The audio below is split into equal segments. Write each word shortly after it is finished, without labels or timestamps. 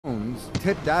stones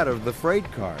tipped out of the freight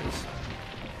cars.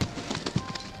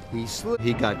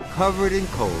 He got covered in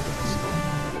coal dust.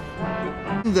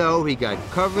 Though he got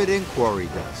covered in quarry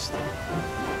dust.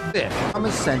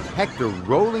 Thomas sent Hector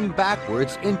rolling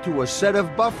backwards into a set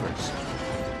of buffers.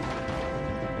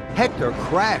 Hector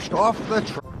crashed off the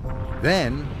track.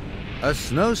 Then, a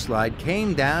snowslide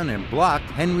came down and blocked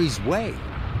Henry's way.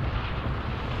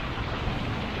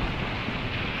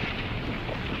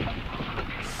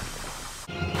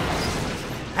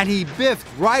 And he biffed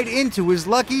right into his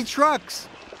lucky trucks.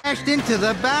 Crashed into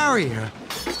the barrier.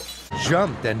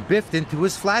 Jumped and biffed into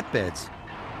his flatbeds.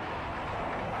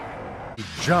 He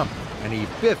jumped and he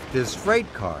biffed his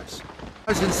freight cars.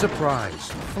 In surprise,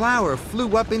 flour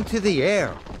flew up into the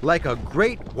air like a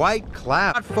great white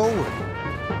cloud forward.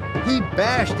 He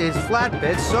bashed his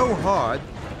flatbed so hard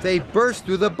they burst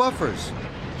through the buffers,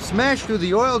 smashed through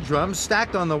the oil drums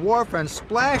stacked on the wharf, and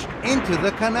splashed into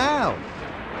the canal.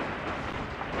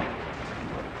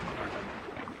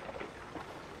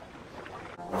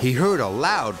 He heard a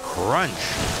loud crunch.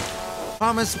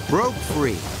 Thomas broke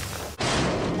free,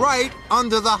 right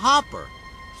under the hopper.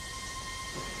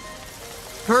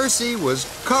 Percy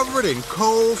was covered in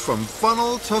coal from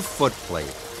funnel to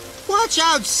footplate. Watch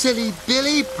out, silly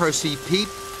Billy, Percy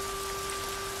peeped.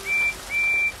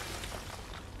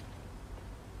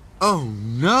 Oh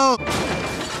no!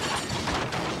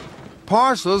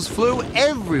 Parcels flew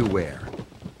everywhere.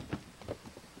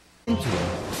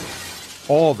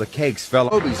 All the cakes fell.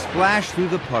 Toby splashed through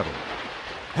the puddle.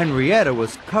 Henrietta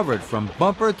was covered from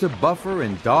bumper to buffer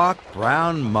in dark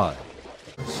brown mud.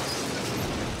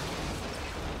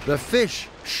 The fish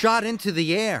shot into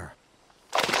the air.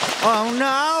 Oh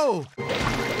no!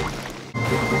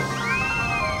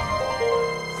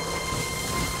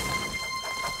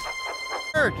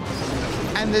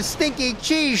 And the stinky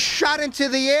cheese shot into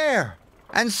the air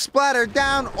and splattered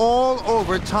down all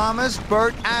over Thomas,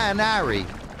 Bert, and Harry.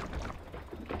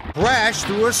 Crashed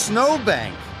through a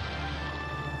snowbank,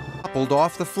 toppled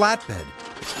off the flatbed,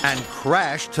 and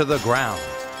crashed to the ground.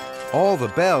 All the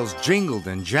bells jingled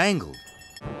and jangled.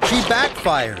 She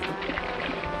backfired.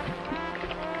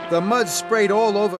 The mud sprayed all over.